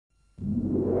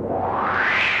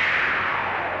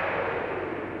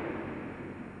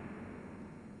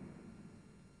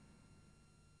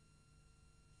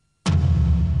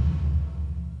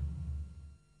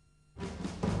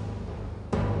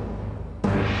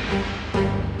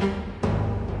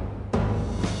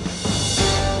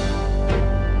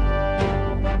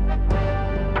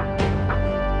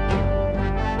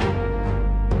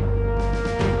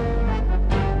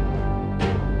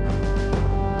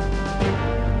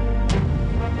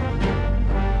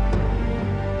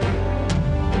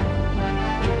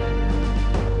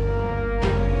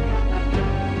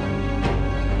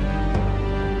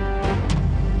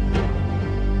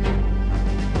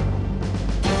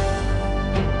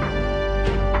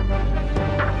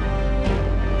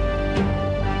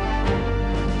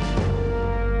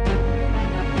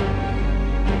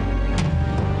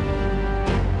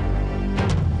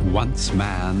Once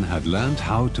man had learned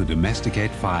how to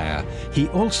domesticate fire, he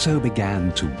also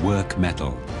began to work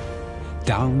metal.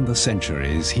 Down the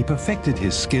centuries, he perfected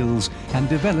his skills and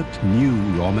developed new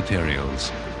raw materials.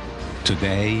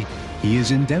 Today, he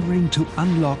is endeavoring to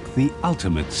unlock the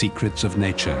ultimate secrets of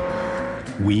nature.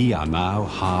 We are now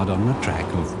hard on the track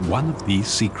of one of these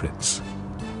secrets.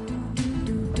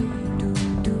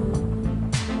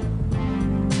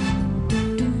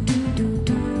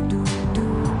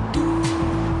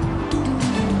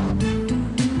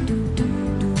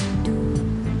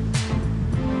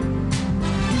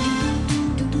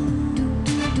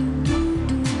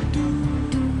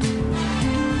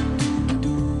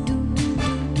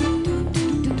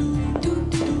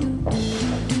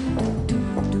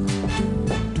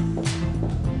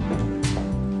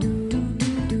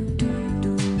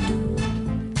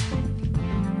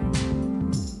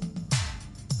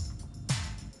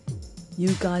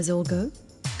 You guys all go?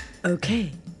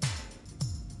 Okay.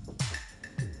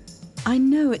 I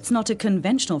know it's not a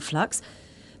conventional flux,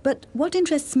 but what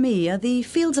interests me are the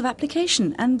fields of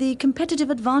application and the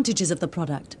competitive advantages of the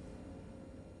product.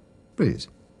 Please.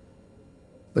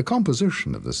 The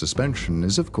composition of the suspension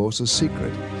is, of course, a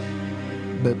secret.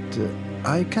 But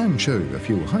I can show you a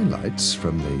few highlights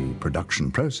from the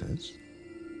production process.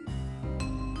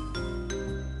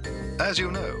 As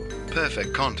you know,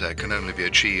 perfect contact can only be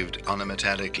achieved on a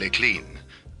metallically clean,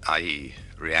 i.e.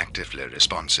 reactively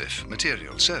responsive,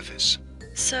 material surface.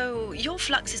 So, your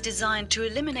flux is designed to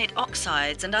eliminate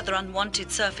oxides and other unwanted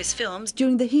surface films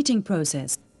during the heating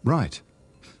process? Right.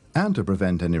 And to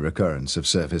prevent any recurrence of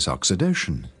surface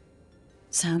oxidation.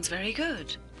 Sounds very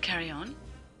good. Carry on.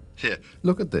 Here,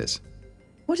 look at this.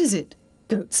 What is it?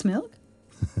 Goat's milk?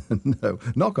 No,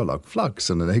 NOCOLOK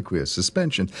Flux in an aqueous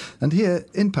suspension, and here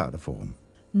in powder form.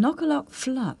 NOCOLOK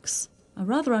Flux. A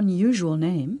rather unusual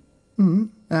name.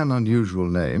 An unusual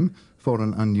name for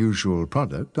an unusual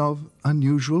product of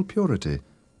unusual purity.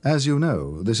 As you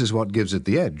know, this is what gives it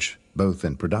the edge, both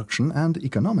in production and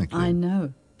economically. I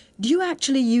know. Do you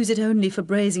actually use it only for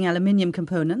brazing aluminium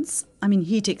components? I mean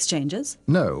heat exchangers?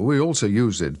 No, we also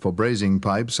use it for brazing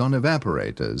pipes on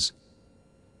evaporators.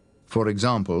 For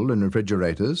example, in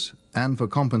refrigerators, and for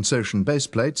compensation base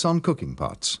plates on cooking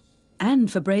pots. And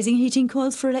for brazing heating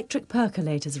coils for electric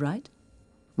percolators, right?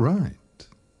 Right.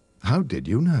 How did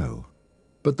you know?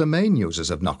 But the main users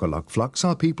of NOCOLOK Flux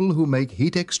are people who make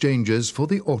heat exchangers for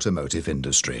the automotive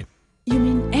industry. You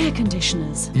mean air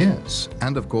conditioners? Yes,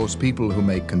 and of course people who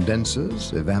make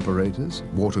condensers, evaporators,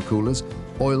 water coolers,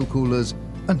 oil coolers,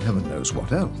 and heaven knows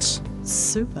what else.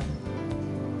 Super.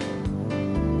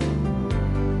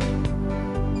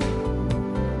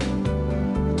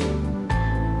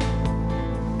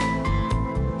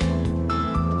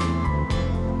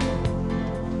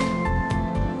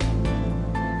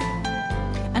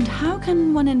 And how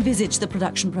can one envisage the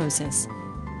production process?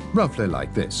 Roughly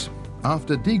like this.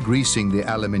 After degreasing the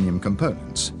aluminium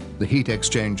components, the heat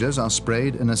exchangers are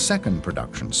sprayed in a second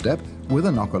production step with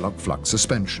a NOCOLOK Flux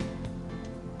suspension.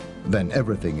 Then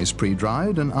everything is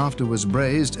pre-dried and afterwards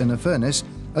brazed in a furnace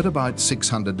at about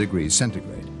 600 degrees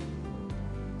centigrade.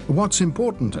 What's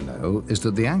important to know is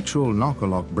that the actual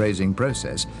NOCOLOK brazing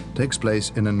process takes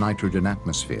place in a nitrogen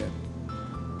atmosphere.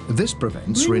 This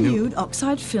prevents renewed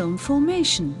oxide film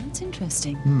formation. That's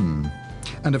interesting.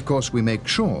 And of course we make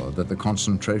sure that the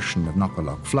concentration of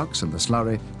NOCOLOK Flux in the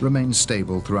slurry remains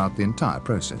stable throughout the entire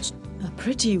process. A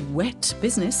pretty wet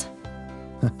business.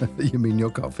 You mean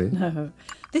your coffee? No.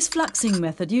 This fluxing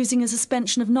method using a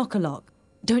suspension of NOCOLOK.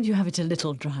 Don't you have it a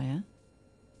little drier?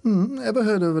 Ever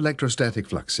heard of electrostatic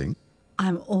fluxing?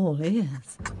 I'm all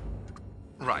ears.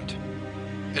 Right.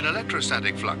 In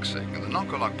electrostatic fluxing, the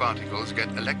NOCOLOK particles get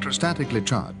electrostatically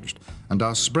charged and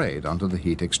are sprayed onto the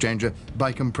heat exchanger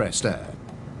by compressed air.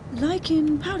 Like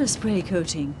in powder spray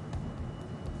coating?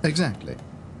 Exactly.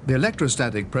 The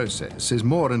electrostatic process is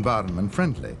more environment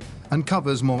friendly and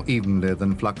covers more evenly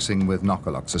than fluxing with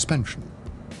NOCOLOK suspension.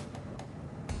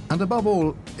 And above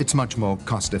all, it's much more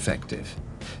cost effective.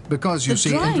 Because you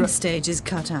see... The drying stage is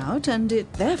cut out and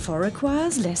it therefore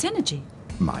requires less energy.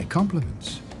 My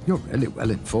compliments. You're really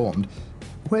well informed.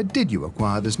 Where did you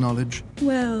acquire this knowledge?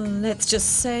 Well, let's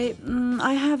just say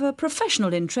I have a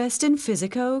professional interest in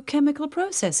physico-chemical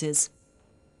processes.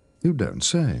 You don't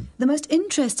say. The most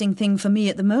interesting thing for me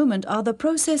at the moment are the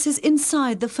processes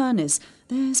inside the furnace.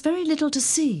 There's very little to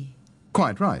see.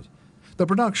 Quite right. The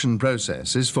production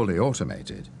process is fully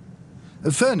automated.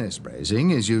 Furnace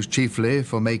brazing is used chiefly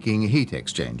for making heat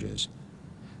exchangers.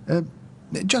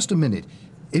 Just a minute.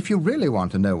 If you really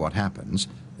want to know what happens,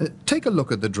 take a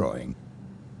look at the drawing.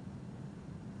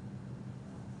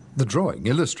 The drawing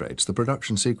illustrates the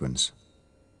production sequence.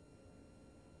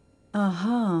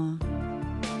 Aha.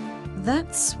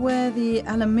 That's where the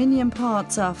aluminium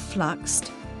parts are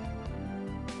fluxed,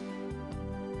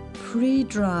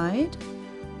 pre-dried,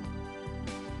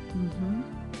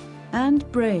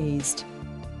 and brazed.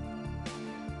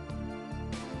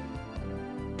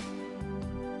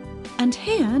 And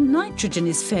here, nitrogen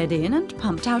is fed in and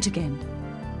pumped out again.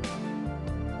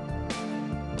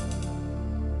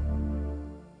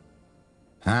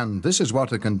 And this is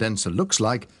what a condenser looks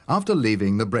like after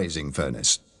leaving the brazing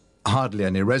furnace. Hardly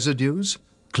any residues,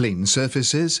 clean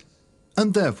surfaces,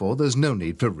 and therefore there's no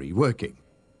need for reworking.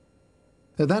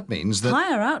 That means that...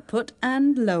 Higher output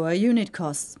and lower unit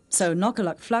costs. So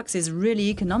NOCOLOK Flux is really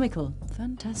economical.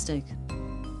 Fantastic.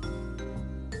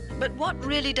 But what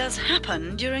really does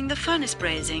happen during the furnace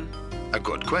brazing? A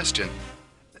good question.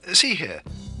 See here,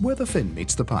 where the fin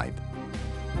meets the pipe.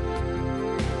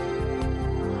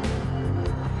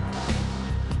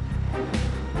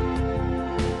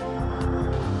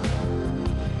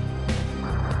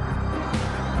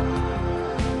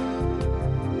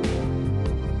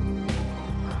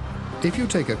 If you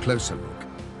take a closer look,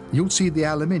 you'll see the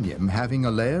aluminium having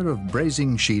a layer of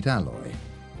brazing sheet alloy.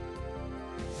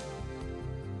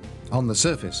 On the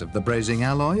surface of the brazing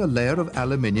alloy, a layer of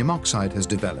aluminium oxide has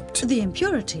developed. The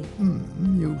impurity.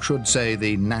 You should say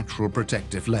the natural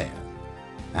protective layer.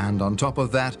 And on top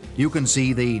of that, you can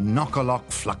see the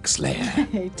NOCOLOK Flux layer.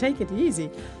 Hey, take it easy.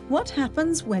 What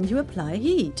happens when you apply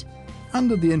heat?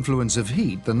 Under the influence of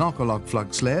heat, the NOCOLOK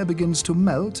Flux layer begins to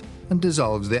melt and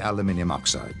dissolves the aluminium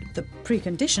oxide. The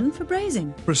precondition for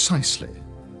brazing. Precisely.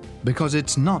 Because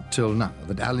it's not till now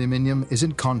that aluminium is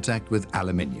in contact with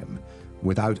aluminium,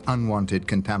 without unwanted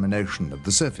contamination of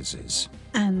the surfaces.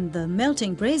 And the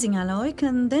melting brazing alloy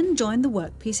can then join the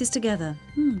workpieces together.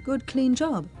 Good clean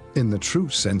job. In the true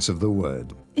sense of the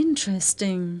word.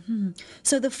 Interesting.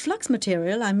 So the flux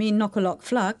material, I mean NOCOLOK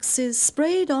Flux, is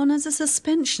sprayed on as a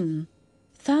suspension.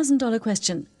 $1,000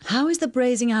 question. How is the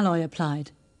brazing alloy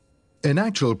applied? In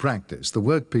actual practice, the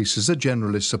workpieces are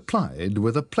generally supplied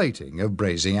with a plating of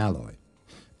brazing alloy.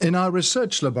 In our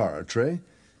research laboratory,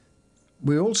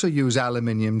 we also use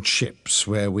aluminium chips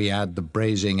where we add the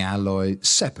brazing alloy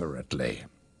separately.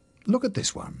 Look at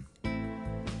this one.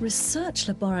 Research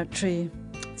laboratory.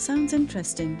 Sounds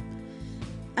interesting.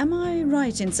 Am I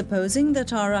right in supposing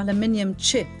that our aluminium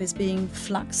chip is being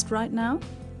fluxed right now?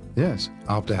 Yes,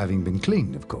 after having been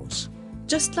cleaned, of course.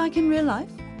 Just like in real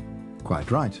life? Quite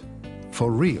right.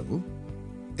 For real,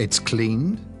 it's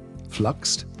cleaned,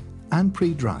 fluxed, and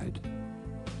pre-dried.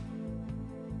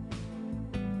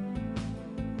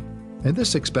 In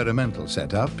this experimental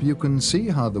setup, you can see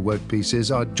how the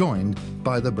workpieces are joined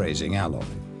by the brazing alloy.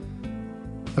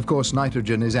 Of course,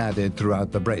 nitrogen is added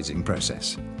throughout the brazing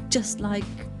process. Just like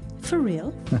for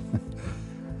real?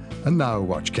 And now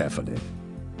watch carefully.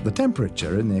 The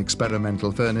temperature in the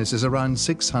experimental furnace is around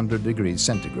 600 degrees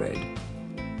centigrade.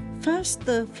 First,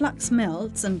 the flux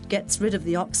melts and gets rid of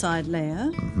the oxide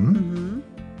layer.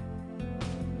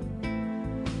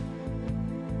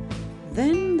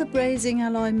 Then the brazing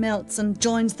alloy melts and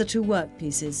joins the two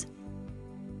workpieces.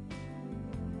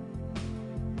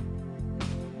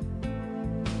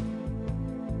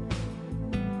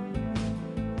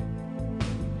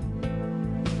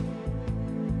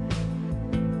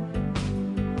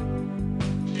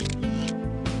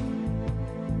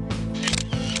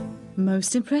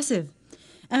 Most impressive.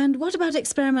 And what about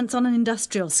experiments on an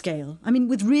industrial scale? I mean,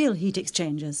 with real heat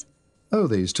exchangers? Oh,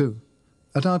 these too.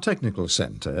 At our technical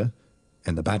centre,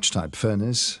 in the batch-type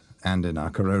furnace, and in our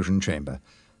corrosion chamber,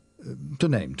 to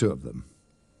name two of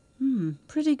them.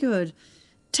 Pretty good.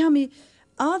 Tell me,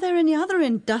 are there any other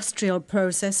industrial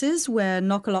processes where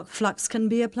NOCOLOK Flux can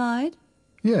be applied?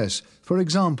 Yes, for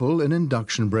example, in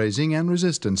induction brazing and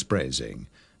resistance brazing.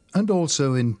 And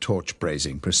also in torch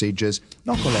brazing procedures,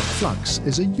 NOCOLOK Flux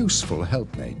is a useful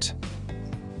helpmate.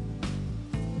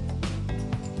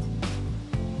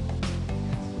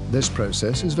 This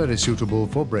process is very suitable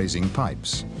for brazing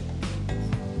pipes.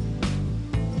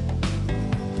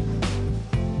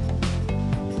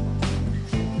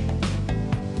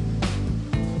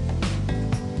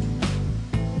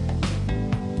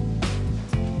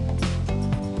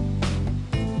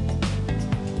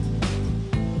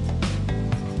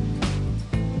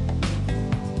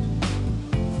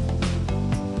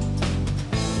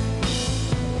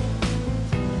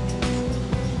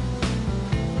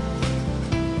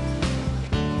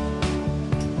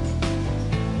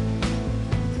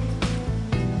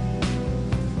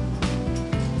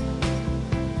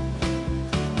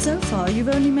 So far, you've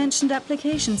only mentioned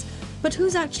applications, but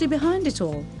who's actually behind it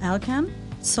all? Alcan?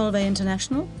 Solvay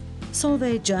International?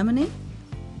 Solvay Germany?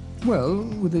 Well,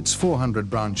 with its 400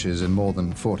 branches in more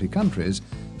than 40 countries,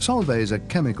 Solvay is a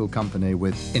chemical company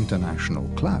with international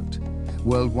clout.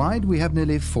 Worldwide, we have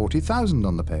nearly 40,000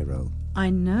 on the payroll. I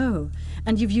know.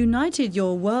 And you've united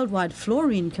your worldwide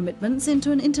fluorine commitments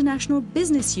into an international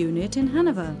business unit in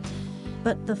Hanover.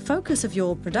 But the focus of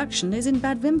your production is in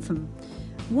Bad Wimpfen.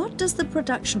 What does the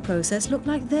production process look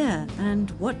like there?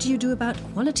 And what do you do about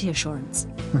quality assurance?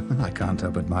 I can't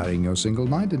help admiring your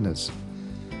single-mindedness.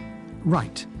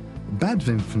 Right. Bad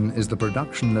Wimpfen is the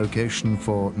production location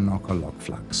for NOCOLOK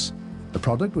Flux. The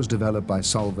product was developed by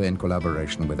Solvay in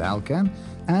collaboration with Alcan,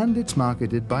 and it's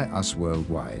marketed by us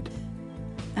worldwide.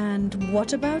 And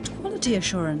what about quality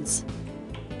assurance?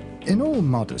 In all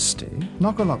modesty,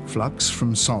 NOCOLOK Flux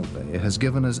from Solvay has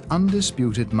given us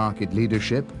undisputed market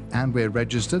leadership, and we're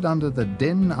registered under the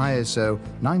DIN ISO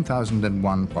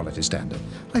 9001 quality standard.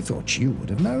 I thought you would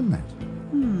have known that.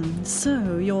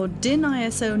 So, you're DIN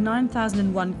ISO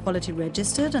 9001 quality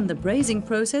registered, and the brazing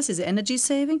process is energy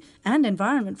saving and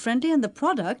environment friendly, and the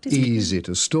product is Easy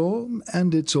to store,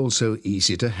 and it's also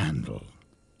easy to handle.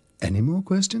 Any more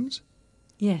questions?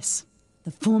 Yes, the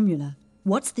formula.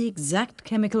 What's the exact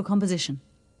chemical composition?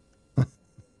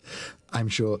 I'm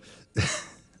sure...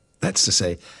 That's to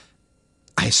say,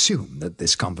 I assume that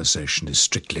this conversation is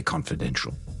strictly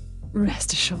confidential.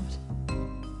 Rest assured.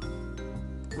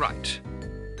 Right.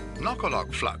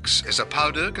 NOCOLOK Flux is a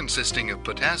powder consisting of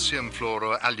potassium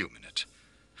fluoroaluminate.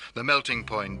 The melting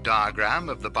point diagram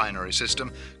of the binary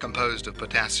system, composed of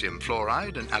potassium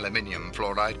fluoride and aluminium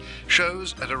fluoride,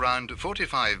 shows at around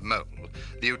 45 mole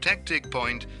the eutectic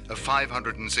point of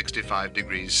 565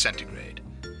 degrees centigrade.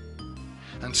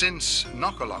 And since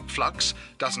NOCOLOK Flux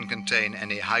doesn't contain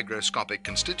any hygroscopic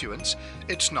constituents,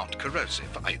 it's not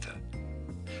corrosive either.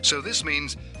 So this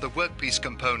means the workpiece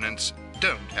components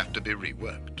don't have to be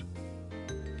reworked.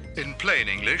 In plain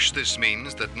English, this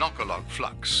means that NOCOLOK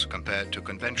Flux, compared to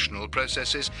conventional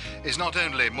processes, is not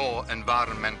only more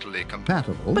environmentally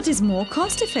compatible, But is more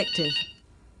cost effective.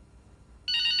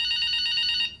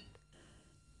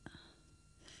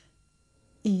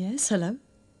 Yes, hello?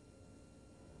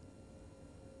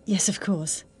 Yes, of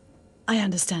course. I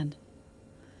understand.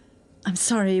 I'm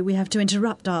sorry we have to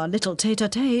interrupt our little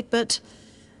tete-a-tete, but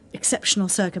exceptional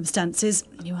circumstances,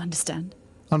 you understand.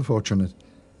 unfortunate.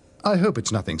 I hope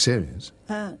it's nothing serious.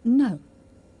 No.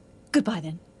 Goodbye,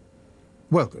 then.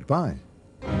 Well, goodbye.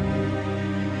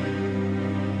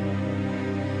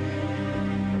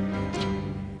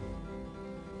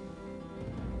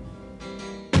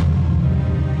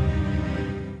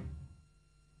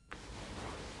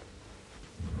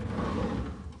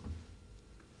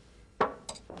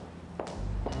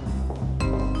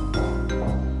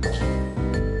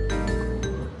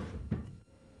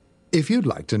 If you'd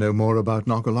like to know more about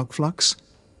NOCOLOK Flux,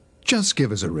 just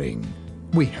give us a ring.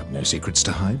 We have no secrets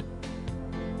to hide.